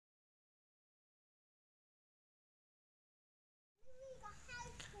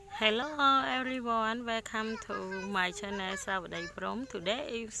Hello everyone, welcome to my channel Savteiy Prum.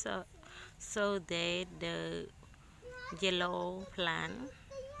 Today is the yellow plant.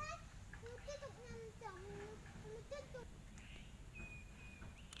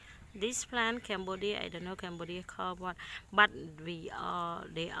 This plant Cambodia, I don't know Cambodia called what, but they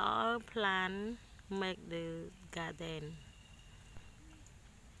all plant make the garden.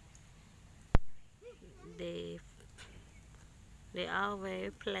 They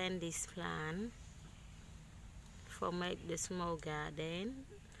always plant this plant for make the small garden,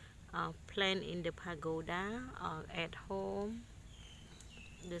 plant in the pagoda or at home,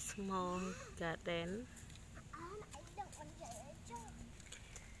 the small garden.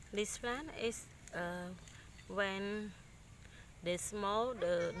 This plant is when the small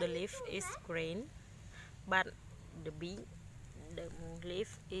the leaf is green, but the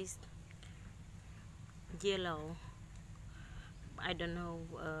leaf is yellow. I don't know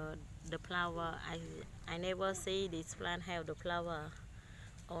the flower. I never see this plant have the flower,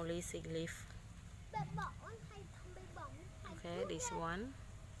 only see leaf. Okay, this one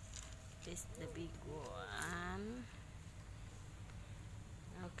is the big one.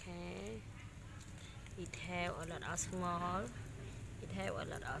 Okay, it have a lot of small. It have a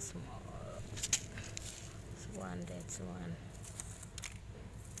lot of small. This one, that's one.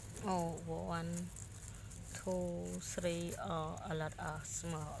 Oh, 1, 2, 3, a lot of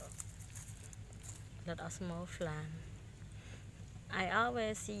small. A lot of small plant. I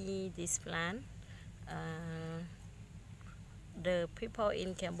always see this plant. The people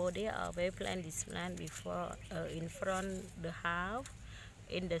in Cambodia always plant this plant before in front the house,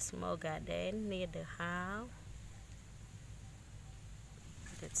 in the small garden near the house.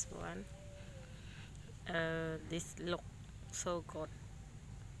 That's one. This look so good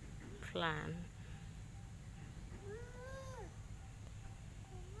plant.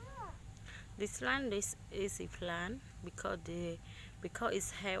 This plant is easy plant because it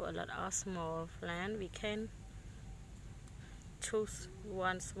have a lot of small plant. We can choose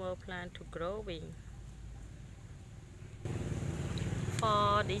one small plant to growing.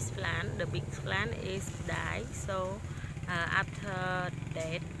 For this plant, the big plant is die. So after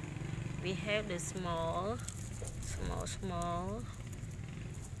that, we have the small,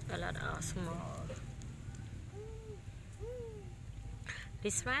 a lot of small.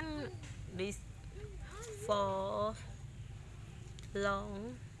 This one, this for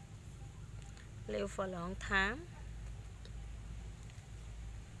long, live for a long time.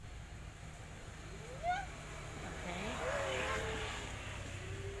 Okay.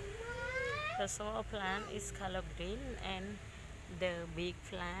 The small plant is color green and the big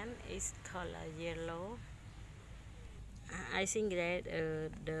plant is color yellow. I think that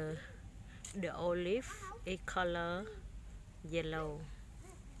the olive is color yellow.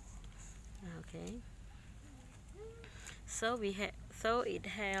 Okay, so it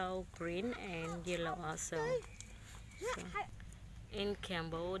have green and yellow also. So in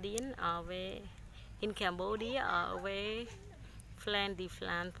Cambodia always plant the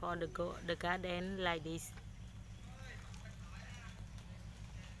plant for the garden like this.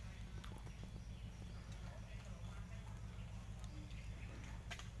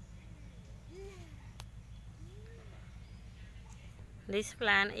 This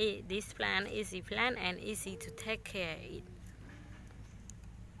plant is easy plant and easy to take care of it.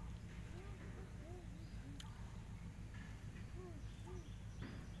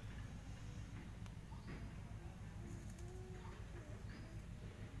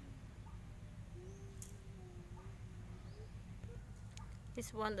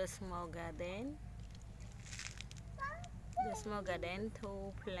 This one the small garden. The small garden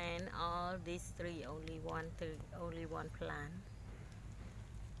to plant all these three, only one plant.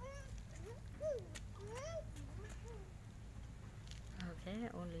 Okay,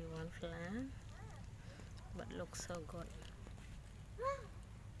 only one plant, but looks so good.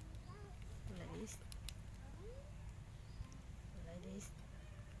 Like this. Like this.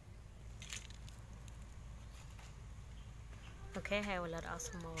 Okay, have a lot of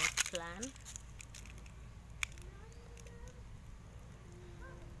small plant.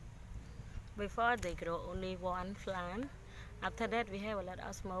 Before they grow only one plant. After that we have a lot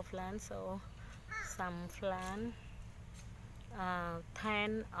of small plants. So some plant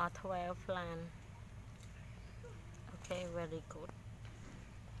 10 or 12 plant. Okay, very good.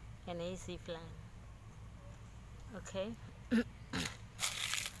 An easy plant. Okay.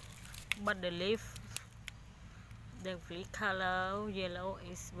 But the leaf, the color yellow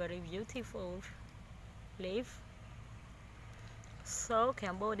is very beautiful leaf. So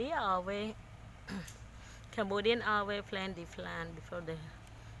Cambodian always plant the plant before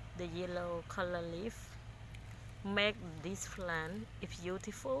the yellow color leaf make this plant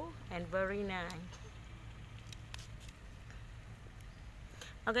beautiful and very nice.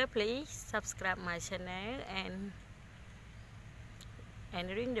 Okay, please subscribe my channel and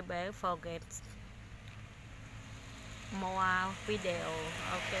ring the bell for get more video.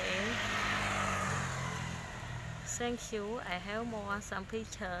 Okay, thank you. I have more some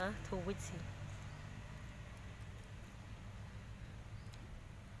picture to visit.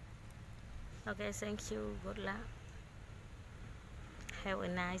 Okay, thank you. Good luck. Have a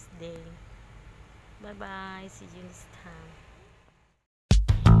nice day. Bye bye. See you next time.